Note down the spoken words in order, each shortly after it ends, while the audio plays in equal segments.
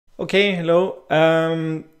Okay, hello.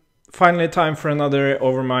 Finally time for another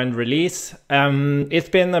Overmind release. It's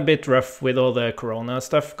been a bit rough with all the Corona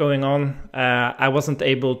stuff going on. I wasn't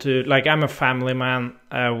able to, I'm a family man.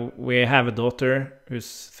 We have a daughter who's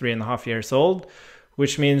 3.5 years old,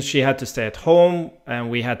 which means she had to stay at home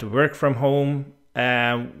and we had to work from home.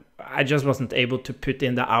 I just wasn't able to put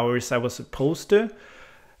in the hours I was supposed to.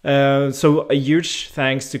 So a huge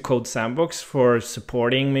thanks to Code Sandbox for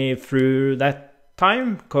supporting me through that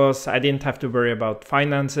time, because I didn't have to worry about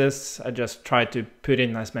finances. I just tried to put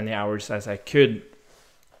in as many hours as I could.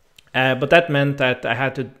 But that meant that I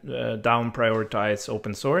had to down prioritize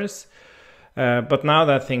open source. But now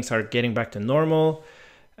that things are getting back to normal,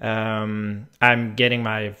 I'm getting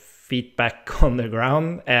my feet back on the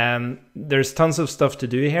ground, and there's tons of stuff to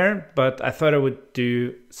do here, but I thought I would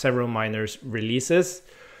do several minor releases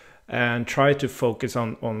and try to focus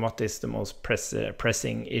on what is the most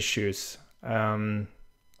pressing issues.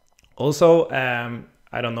 Also,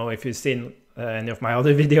 I don't know if you've seen any of my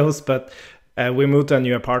other videos, but we moved to a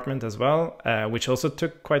new apartment as well, which also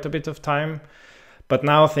took quite a bit of time. But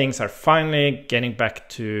now things are finally getting back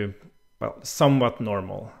to, well, somewhat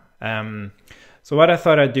normal. So what I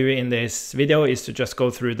thought I'd do in this video is to just go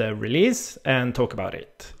through the release and talk about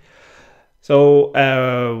it. So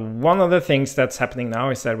one of the things that's happening now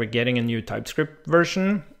is that we're getting a new TypeScript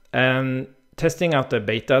version, and testing out the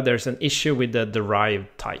beta, there's an issue with the derived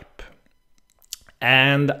type.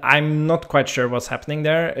 And I'm not quite sure what's happening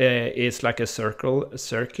there. It's like a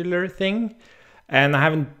circular thing. And I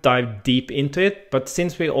haven't dived deep into it, but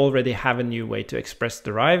since we already have a new way to express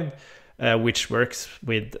derived, which works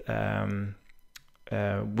with the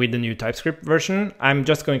new TypeScript version, I'm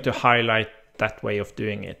just going to highlight that way of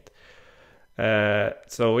doing it.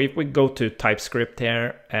 So if we go to TypeScript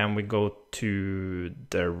here and we go to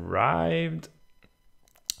derived,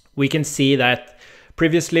 we can see that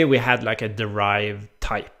previously we had like a derived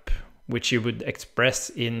type, which you would express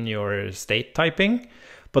in your state typing,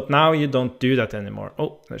 but now you don't do that anymore.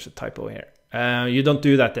 Oh, there's a typo here. You don't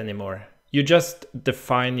do that anymore. You just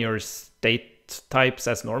define your state types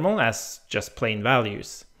as normal, as just plain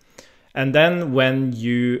values. And then when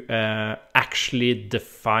you actually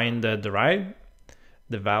define the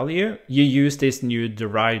value, you use this new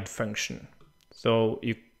derived function. So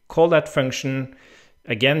you call that function,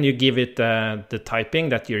 again, you give it the typing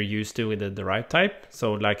that you're used to with the derived type.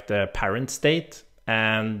 So like the parent state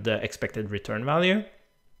and the expected return value.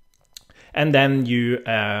 And then you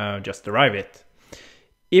just derive it.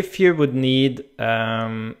 If you would need,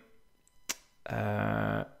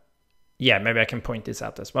 yeah, maybe I can point this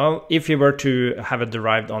out as well. If you were to have a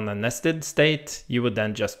derived on a nested state, you would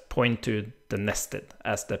then just point to the nested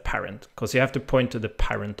as the parent, because you have to point to the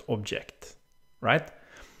parent object, right?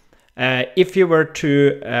 If you were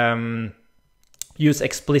to use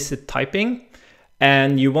explicit typing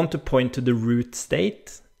and you want to point to the root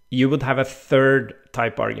state, you would have a third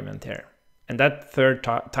type argument here. And that third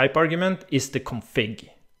type argument is the config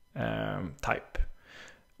type.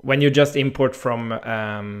 When you just import from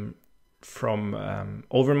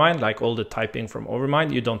Overmind, like all the typing from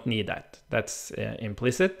Overmind, you don't need that. That's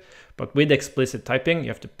implicit. But with explicit typing, you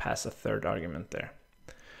have to pass a third argument there.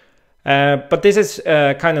 But this is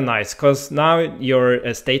kind of nice, because now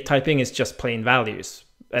your state typing is just plain values.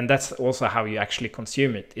 And that's also how you actually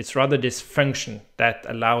consume it. It's rather this function that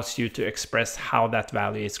allows you to express how that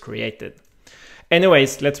value is created.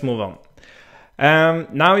 Anyways, let's move on.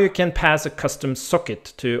 Now you can pass a custom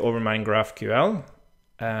socket to Overmind GraphQL.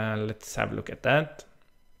 Let's have a look at that.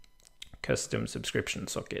 Custom subscription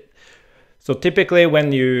socket. So typically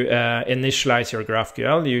when you initialize your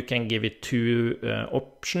GraphQL, you can give it two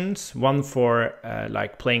options. One for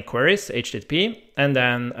like plain queries, HTTP, and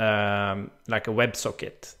then like a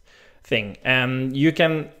WebSocket thing. And you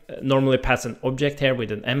can normally pass an object here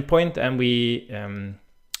with an endpoint, and we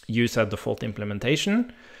use a default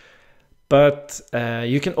implementation. But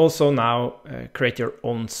you can also now create your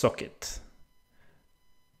own socket.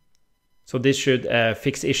 So this should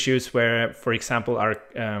fix issues where, for example, our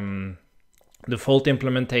default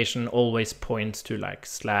implementation always points to like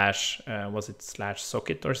was it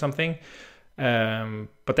 /socket or something?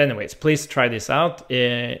 But anyways, please try this out.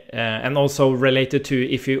 And also related to,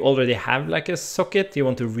 if you already have like a socket, you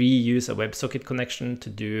want to reuse a WebSocket connection to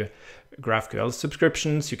do GraphQL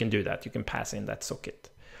subscriptions, you can do that. You can pass in that socket.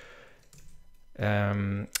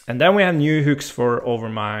 And then we have new hooks for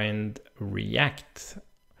Overmind React.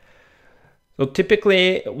 So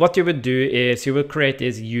typically what you would do is you would create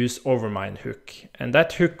this use Overmind hook, and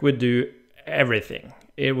that hook would do everything.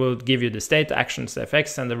 It will give you the state, actions, the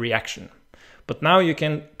effects, and the reaction. But now you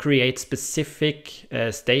can create specific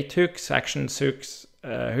state hooks, actions hooks,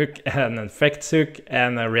 hook, an effects hook,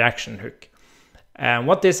 and a reaction hook. And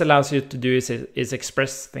what this allows you to do is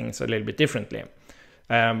express things a little bit differently.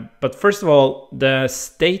 But first of all, the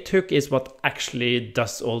state hook is what actually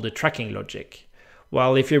does all the tracking logic.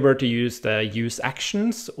 While if you were to use the use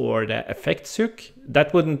actions or the effects hook,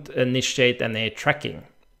 that wouldn't initiate any tracking,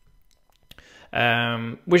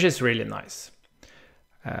 which is really nice.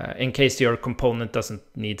 In case your component doesn't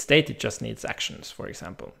need state, it just needs actions, for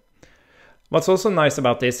example. What's also nice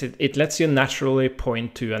about this, it lets you naturally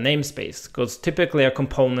point to a namespace, because typically a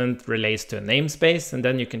component relates to a namespace, and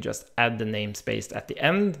then you can just add the namespace at the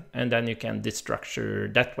end, and then you can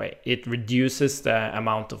destructure that way. It reduces the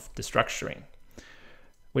amount of destructuring,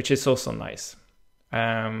 which is also nice.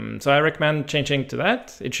 So I recommend changing to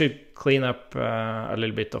that. It should clean up a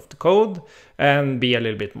little bit of the code and be a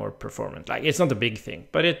little bit more performant. Like, it's not a big thing,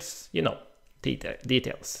 but it's, you know,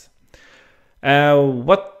 details.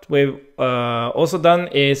 What we've also done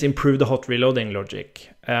is improve the hot reloading logic.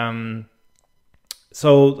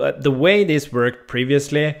 So the way this worked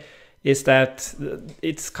previously is that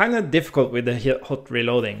it's kind of difficult with the hot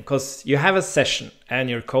reloading, because you have a session and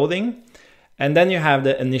you're coding, and then you have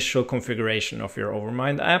the initial configuration of your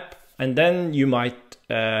Overmind app, and then you might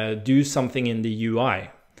do something in the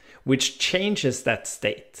UI, which changes that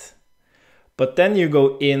state. But then you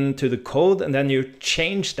go into the code and then you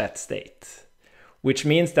change that state, which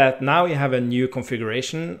means that now you have a new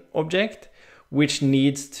configuration object, which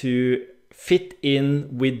needs to fit in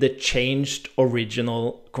with the changed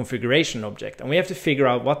original configuration object. And we have to figure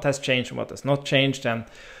out what has changed and what has not changed, and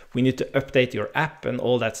we need to update your app and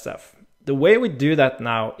all that stuff. The way we do that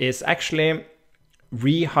now is actually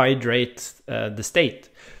rehydrate the state.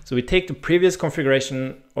 So we take the previous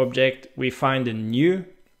configuration object, we find a new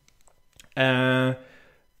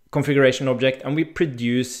configuration object, and we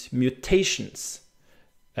produce mutations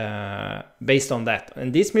based on that.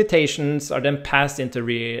 And these mutations are then passed into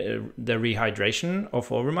the rehydration of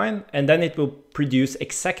Overmind, and then it will produce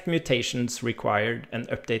exact mutations required and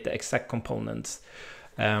update the exact components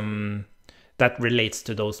that relates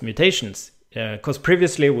to those mutations. Because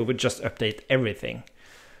previously we would just update everything,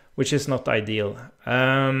 which is not ideal.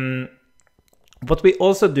 What we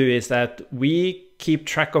also do is that we keep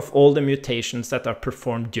track of all the mutations that are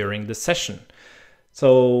performed during the session.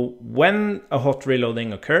 So when a hot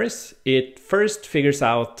reloading occurs, it first figures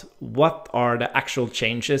out what are the actual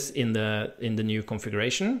changes in the new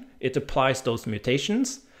configuration. It applies those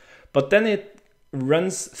mutations, but then it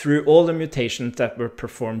runs through all the mutations that were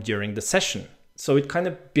performed during the session. So it kind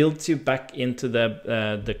of builds you back into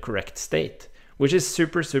the correct state, which is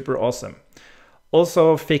super, super awesome.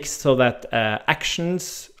 Also fixed so that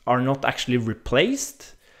actions are not actually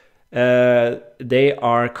replaced. They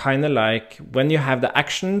are kind of like, when you have the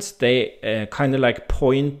actions, they kind of like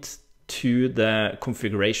point to the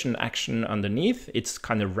configuration action underneath. It's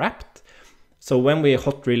kind of wrapped. So when we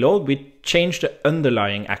hot reload, we change the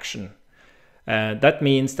underlying action. That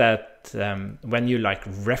means that when you like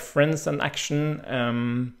reference an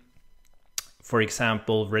action, for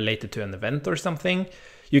example, related to an event or something,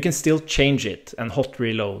 you can still change it and hot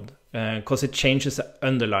reload because it changes the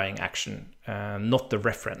underlying action, not the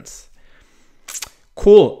reference.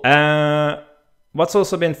 Cool. What's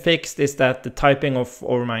also been fixed is that the typing of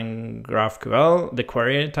Overmind GraphQL, the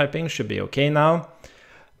query typing, should be okay now.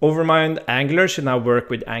 Overmind Angular should now work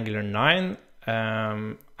with Angular 9.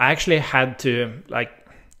 I actually had to, like,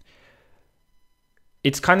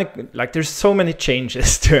 it's kind of like there's so many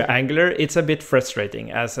changes to Angular. It's a bit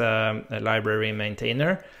frustrating as a library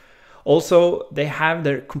maintainer. Also, they have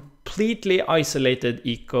their completely isolated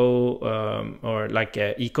or like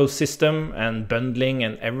a ecosystem and bundling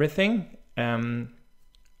and everything. And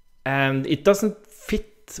it doesn't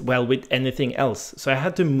fit well with anything else. So I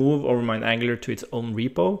had to move Overmind Angular to its own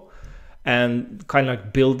repo and kind of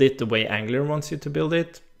like build it the way Angular wants you to build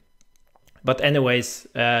it. But anyways,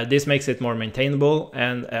 this makes it more maintainable,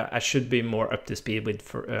 and I should be more up to speed with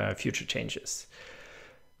future changes.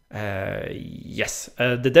 Yes,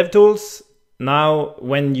 the DevTools, now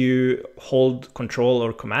when you hold Control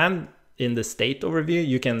or Command in the state overview,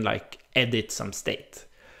 you can like edit some state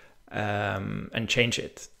and change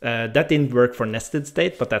it. That didn't work for nested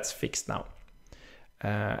state, but that's fixed now.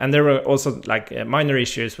 And there were also like minor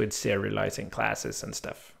issues with serializing classes and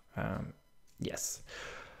stuff. Yes.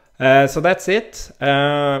 So that's it.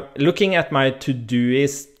 Looking at my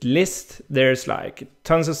to-doist list, there's like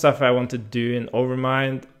tons of stuff I want to do in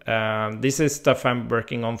Overmind. This is stuff I'm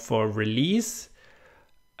working on for release.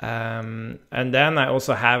 And then I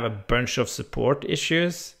also have a bunch of support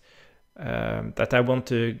issues that I want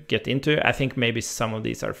to get into. I think maybe some of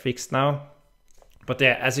these are fixed now. But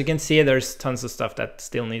yeah, as you can see, there's tons of stuff that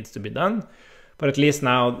still needs to be done. But at least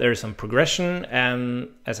now there's some progression. And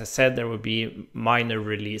as I said, there will be minor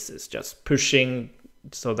releases, just pushing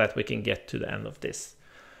so that we can get to the end of this.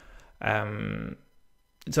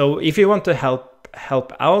 So if you want to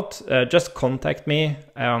help out, just contact me.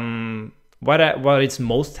 What is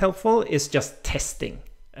most helpful is just testing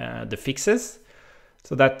the fixes,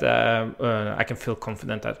 so that I can feel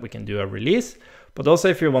confident that we can do a release. But also,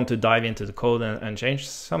 if you want to dive into the code and change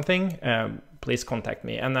something, please contact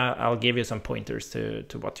me, and I'll give you some pointers to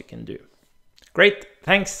what you can do. Great,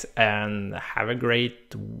 thanks, and have a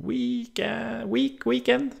great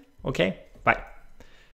weekend. Okay, bye.